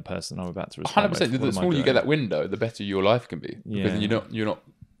me and the person I'm about to respond 100%. with? The smaller you get that window, the better your life can be. Because then you're not,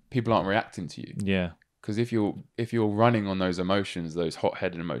 people aren't reacting to you. Yeah. Because if you're running on those emotions, those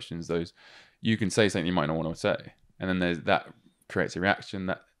hot-headed emotions, you can say something you might not want to say, and then that creates a reaction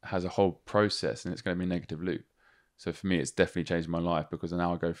that has a whole process, and it's going to be a negative loop. So for me, it's definitely changed my life, because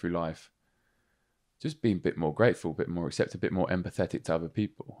now I go through life just being a bit more grateful, a bit more accepting, a bit more empathetic to other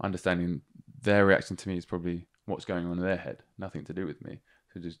people, understanding their reaction to me is probably what's going on in their head, nothing to do with me.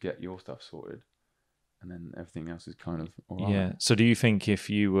 So just get your stuff sorted, and then everything else is kind of all right. Yeah. So do you think if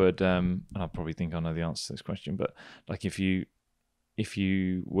you would, and I probably think I know the answer to this question, but like if you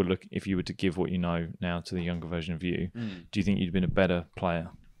were to give what you know now to the younger version of you, do you think you'd been a better player?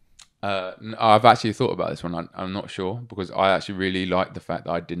 I've actually thought about this one. I'm not sure, because I actually really like the fact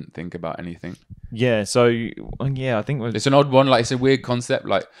that I didn't think about anything. Yeah. So I think it's an odd one. Like, it's a weird concept.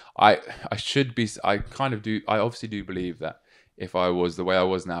 Like, I obviously do believe that if I was the way I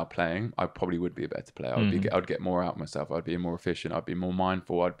was now playing, I probably would be a better player. I'd get more out of myself. I'd be more efficient. I'd be more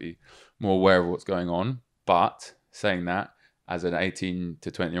mindful. I'd be more aware of what's going on. But saying that, as an 18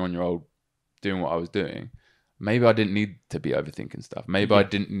 to 21-year-old doing what I was doing, maybe I didn't need to be overthinking stuff. Maybe I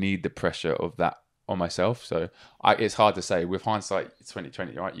didn't need the pressure of that on myself. So it's hard to say. With hindsight, it's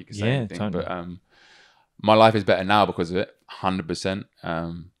 2020, right? You can say anything. Totally. But my life is better now because of it, 100%.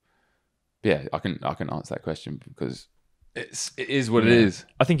 Yeah, I can answer that question because it is what it is.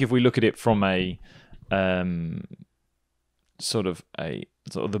 I think if we look at it from a sort of the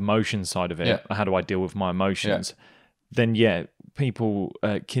emotion side of it, how do I deal with my emotions? Then people,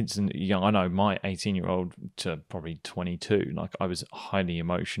 kids and young, I know my 18-year-old to probably 22, like I was highly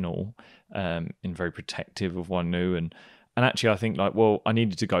emotional and very protective of what I knew. And actually I think like, well, I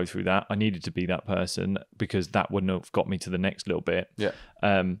needed to go through that. I needed to be that person because that wouldn't have got me to the next little bit. Yeah.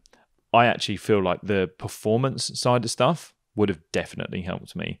 I actually feel like the performance side of stuff would have definitely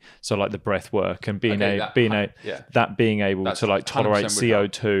helped me. So like the breath work and being able to like tolerate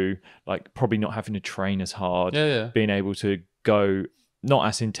CO2, like probably not having to train as hard, being able to go not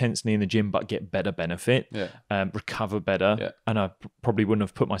as intensely in the gym, but get better benefit, recover better. And I probably wouldn't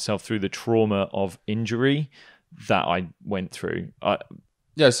have put myself through the trauma of injury that I went through.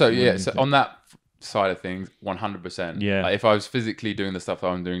 So on that side of things, 100%. Yeah. Like if I was physically doing the stuff that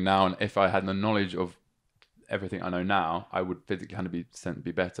I'm doing now, and if I had the knowledge of everything I know now, I would physically 100%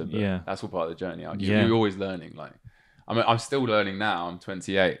 be better. But that's all part of the journey. You're always learning. Like, I mean, I'm still learning now. I'm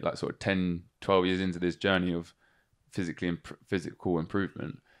 28, like sort of 10, 12 years into this journey of physical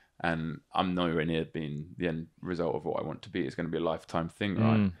improvement, and I'm nowhere near being the end result of what I want to be. It's going to be a lifetime thing,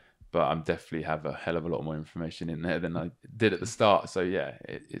 right? But I'm definitely have a hell of a lot more information in there than I did at the start. So yeah,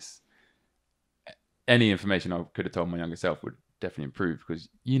 it's any information I could have told my younger self would definitely improve, because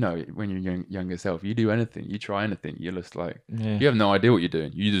when you're younger self, you do anything, you try anything, you're just like you have no idea what you're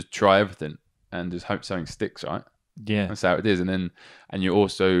doing, you just try everything and just hope something sticks, right? That's how it is. And you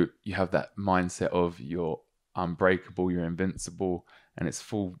have that mindset of you're unbreakable, you're invincible, and it's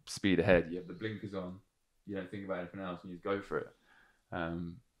full speed ahead. You have the blinkers on, you don't think about anything else, and you just go for it.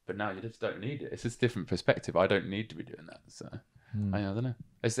 But now you just don't need it. It's just a different perspective. I don't need to be doing that. So I don't know.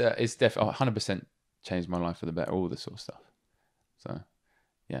 It's definitely 100% changed my life for the better, all this sort of stuff. So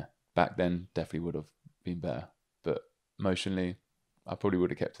yeah, back then definitely would have been better, but emotionally I probably would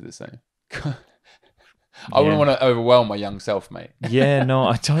have kept it the same. I wouldn't want to overwhelm my young self, mate. Yeah, no,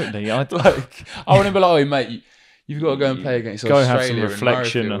 I totally. I wouldn't be like, oh mate, you've got to go and play against Australia have some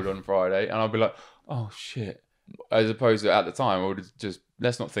reflection on Friday, and I'll be like, oh shit. As opposed to at the time, I would just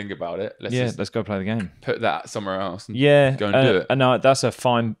let's not think about it. Let's go play the game. Put that somewhere else. And go and do it. And that's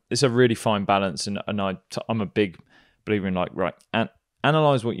it's a really fine balance. And I'm a big believer in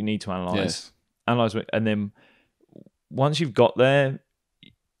analyze what you need to analyze. Yes. Analyze what, and then once you've got there,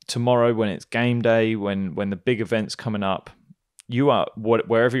 tomorrow when it's game day, when the big event's coming up, you are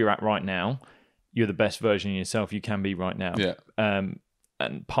wherever you're at right now, you're the best version of yourself you can be right now. Yeah.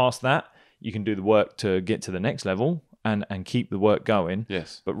 And past that, you can do the work to get to the next level and keep the work going.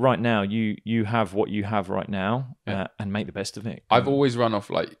 Yes. But right now, you have what you have right now, and make the best of it. I've always run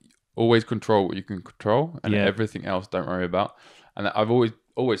off always control what you can control, and everything else don't worry about. And I've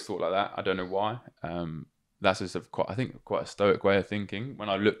always thought like that. I don't know why. That's just quite a stoic way of thinking. When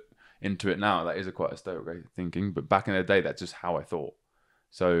I look into it now, that is quite a stoic way of thinking. But back in the day, that's just how I thought.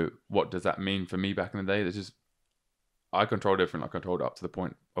 So what does that mean for me back in the day? That's just, I controlled everything. I controlled up to the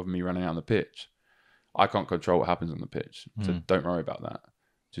point of me running out on the pitch. I can't control what happens on the pitch. So don't worry about that.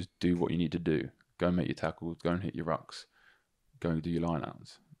 Just do what you need to do. Go and make your tackles. Go and hit your rucks. Go and do your line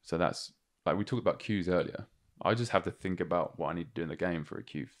outs. So that's, like we talked about cues earlier. I just have to think about what I need to do in the game for a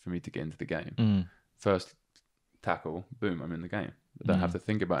cue for me to get into the game. First tackle, boom, I'm in the game. I don't have to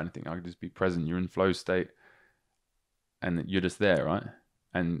think about anything. I can just be present. You're in flow state and you're just there, right?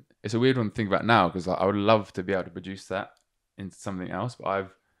 And it's a weird one to think about now, because I would love to be able to produce that into something else, but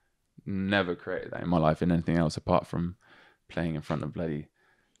I've never created that in my life in anything else apart from playing in front of bloody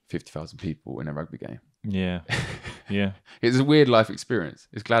 50,000 people in a rugby game. Yeah. Yeah. It's a weird life experience.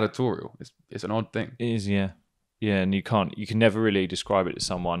 It's gladiatorial. It's an odd thing. It is, yeah. Yeah, and you can never really describe it to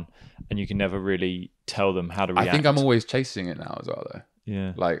someone, and you can never really tell them how to react. I think I'm always chasing it now as well, though.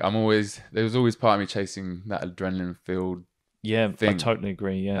 Yeah. Like there's always part of me chasing that adrenaline filled thing. I totally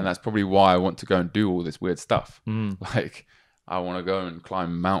agree, yeah. And that's probably why I want to go and do all this weird stuff. Like, I want to go and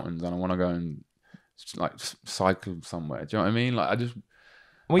climb mountains, and I want to go and like cycle somewhere. Do you know what I mean? Like,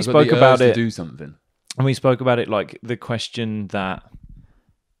 we spoke about it to do something. And we spoke about it, like the question that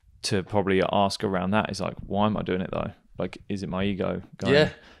to probably ask around that is like, why am I doing it though? Like, is it my ego going? Yeah.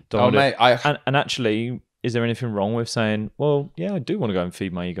 Oh mate, and actually, is there anything wrong with saying, well, yeah, I do want to go and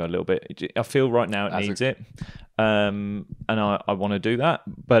feed my ego a little bit. I feel right now it needs it. And I want to do that.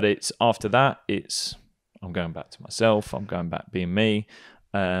 But it's after that, I'm going back to myself. I'm going back being me.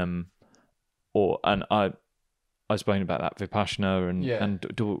 And I've spoken about that Vipassana and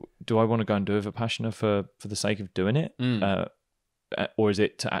do I want to go and do a Vipassana for the sake of doing it? Or is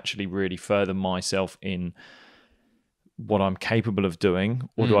it to actually really further myself in what I'm capable of doing?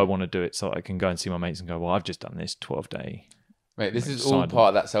 Or do I want to do it so I can go and see my mates and go, well, I've just done this 12-day. Mate, this is all part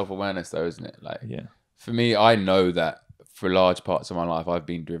of that self-awareness though, isn't it? Like, yeah. For me, I know that for large parts of my life, I've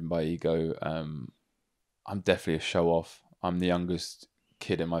been driven by ego. I'm definitely a show-off. I'm the youngest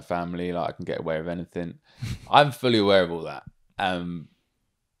kid in my family. Like, I can get away with anything. I'm fully aware of all that.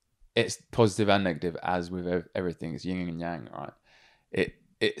 It's positive and negative, as with everything. It's yin and yang, right?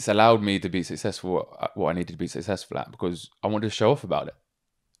 It's allowed me to be successful at what I needed to be successful at because I wanted to show off about it.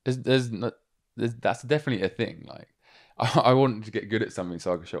 That's definitely a thing. Like, I wanted to get good at something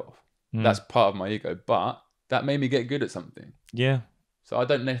so I could show off. That's part of my ego, but that made me get good at something. Yeah. So I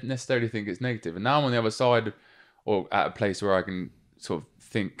don't necessarily think it's negative. And now I'm on the other side, or at a place where I can sort of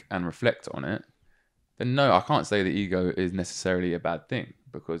think and reflect on it. Then no, I can't say the ego is necessarily a bad thing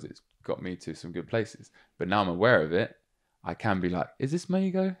because it's got me to some good places. But now I'm aware of it, I can be like, is this my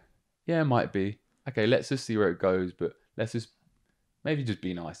ego? Yeah, it might be. Okay, let's just see where it goes, but let's just maybe just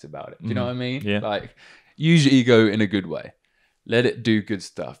be nice about it. Do you know what I mean? Yeah. Like, use your ego in a good way. Let it do good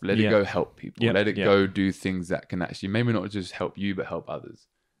stuff. Let it go help people. Let it go do things that can actually maybe not just help you, but help others.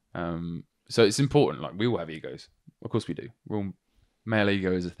 So it's important. Like, we all have egos. Of course we do. We're all, male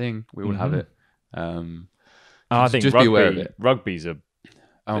ego is a thing. We all have it. I think just be aware of it. Rugby's a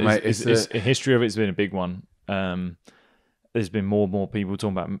history of it's been a big one. There's been more and more people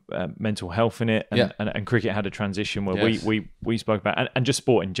talking about mental health in it, and cricket had a transition where we spoke about and just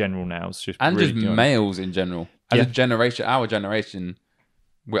sport in general now. It's just really just males in general. As a generation, our generation,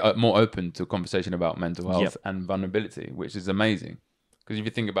 we're more open to conversation about mental health and vulnerability, which is amazing. Because if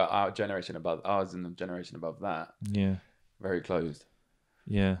you think about our generation above ours and the generation above that, very closed.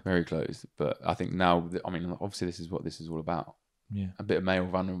 Yeah, very closed. But I think now, I mean, obviously, this is what this is all about. Yeah, a bit of male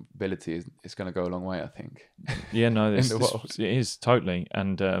vulnerability is going to go a long way, I think. Yeah, no, it is totally,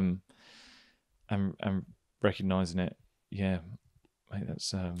 and recognizing it. Yeah, mate,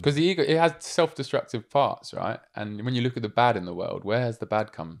 that's because the ego, it has self-destructive parts, right? And when you look at the bad in the world, where has the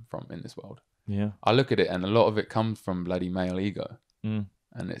bad come from in this world? Yeah, I look at it, and a lot of it comes from bloody male ego, and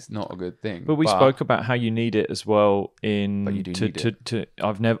it's not a good thing. But we spoke about how you need it as well. I've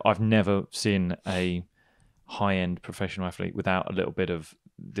never seen a high-end professional athlete without a little bit of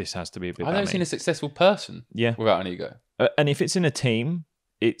this has to be a bit. I've never seen a successful person without an ego. And if it's in a team,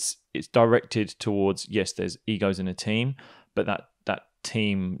 it's directed towards, yes, there's egos in a team, but that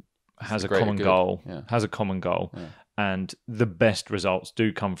team has a common goal. Has a common goal. Yeah. And the best results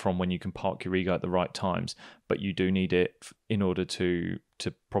do come from when you can park your ego at the right times, but you do need it in order to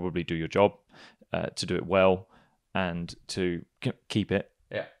probably do your job, to do it well, and to keep it.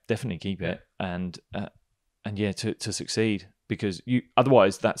 Yeah, definitely keep it, and to succeed, because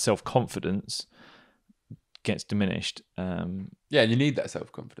otherwise that self-confidence gets diminished. And you need that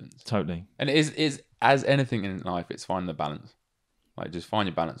self-confidence. Totally. And it is as anything in life, it's finding the balance. Like, just find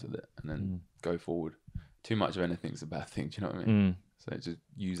your balance with it and then go forward. Too much of anything's a bad thing. Do you know what I mean? So just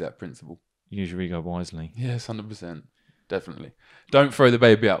use that principle. Use your ego wisely. Yes, 100%. Definitely. Don't throw the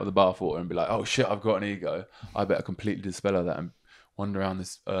baby out with the bathwater and be like, oh shit, I've got an ego. I better completely dispel that and wander around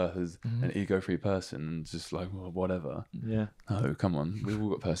this earth as an ego-free person and just like, well, whatever. Yeah. No, come on. We've all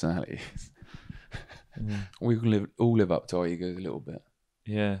got personalities. We can all live up to our egos a little bit.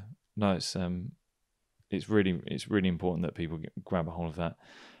 Yeah. No, it's really important that people grab a hold of that.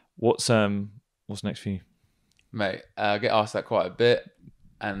 What's next for you? Mate, I get asked that quite a bit,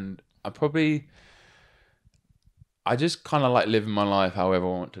 and I just kind of like living my life however I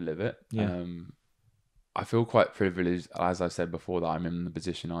want to live it. Yeah. I feel quite privileged, as I said before, that I'm in the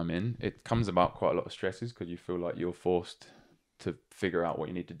position I'm in. It comes about quite a lot of stresses because you feel like you're forced to figure out what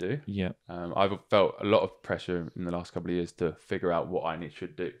you need to do. Yeah. I've felt a lot of pressure in the last couple of years to figure out what I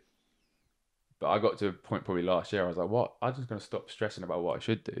should do. But I got to a point probably last year, I was like, what? I'm just going to stop stressing about what I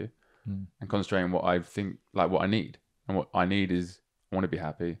should do and concentrating on what I think, like what I need. And what I need is, I want to be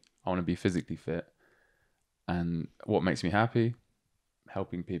happy. I want to be physically fit. And what makes me happy?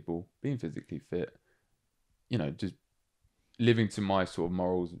 Helping people, being physically fit, just living to my sort of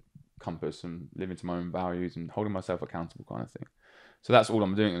morals compass and living to my own values and holding myself accountable kind of thing. So that's all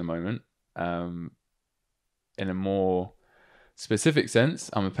I'm doing at the moment. In a more specific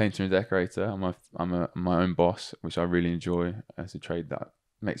sense, I'm a painter and decorator. I'm my own boss, which I really enjoy as a trade that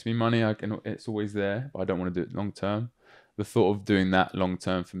makes me money. It's always there, but I don't want to do it long term. The thought of doing that long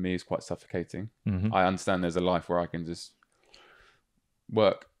term for me is quite suffocating. Mm-hmm. I understand there's a life where I can just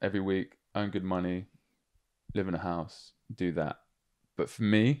work every week, earn good money, live in a house, do that. But for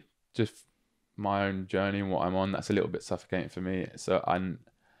me, just my own journey and what I'm on, that's a little bit suffocating for me. So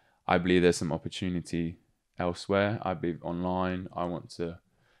I believe there's some opportunity elsewhere. I believe online. I want to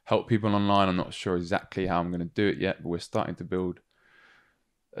help people online. I'm not sure exactly how I'm going to do it yet, but we're starting to build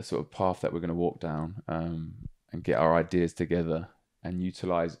a sort of path that we're going to walk down, and get our ideas together and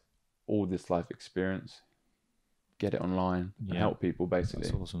utilize all this life experience, get it online, and help people, basically.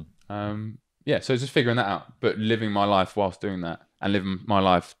 That's awesome. So just figuring that out, but living my life whilst doing that, and living my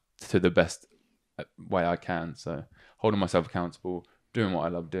life to the best way I can. So holding myself accountable, doing what I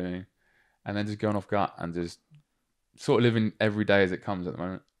love doing, and then just going off gut and just sort of living every day as it comes at the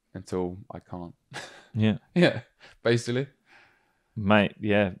moment until I can't. Yeah. Yeah, basically. Mate,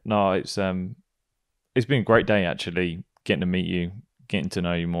 yeah. No, it's been a great day, actually, getting to meet you, getting to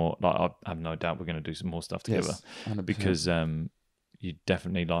know you more. Like, I have no doubt we're going to do some more stuff together. Yes, 100%. Because you're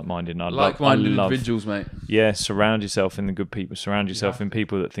definitely like-minded. And Like-minded individuals, mate. Yeah, surround yourself in the good people. Surround yourself in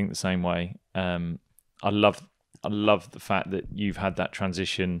people that think the same way. I love the fact that you've had that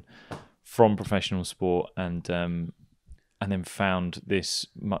transition from professional sport and then found this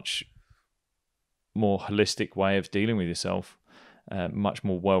much more holistic way of dealing with yourself, much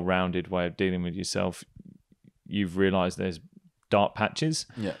more well-rounded way of dealing with yourself. You've realised there's dark patches,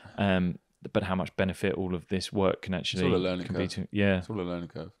 but how much benefit all of this work can actually it's all a learning curve. It's all a learning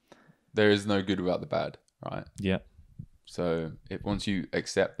curve. There is no good without the bad, right? Yeah. So once you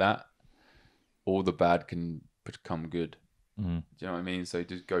accept that, all the bad can become good. Mm-hmm. Do you know what I mean? So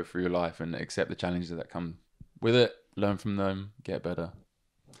just go through your life and accept the challenges that come with it, learn from them, get better.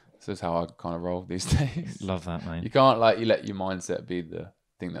 This is how I kind of roll these days. Love that, mate. You can't you let your mindset be the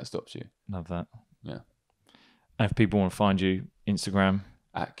thing that stops you. Love that. Yeah. And if people want to find you, Instagram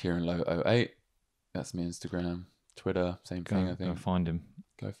at Kieran Low 08. That's me. Instagram, Twitter, same thing. I think. Go find him.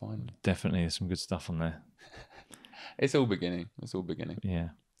 Go find him. Definitely, there's some good stuff on there. It's all beginning. Yeah.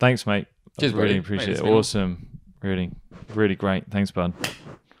 Thanks, mate. Cheers, really buddy. appreciate it. Awesome. Really, really great. Thanks, bud.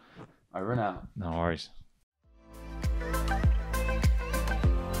 I run out. No worries.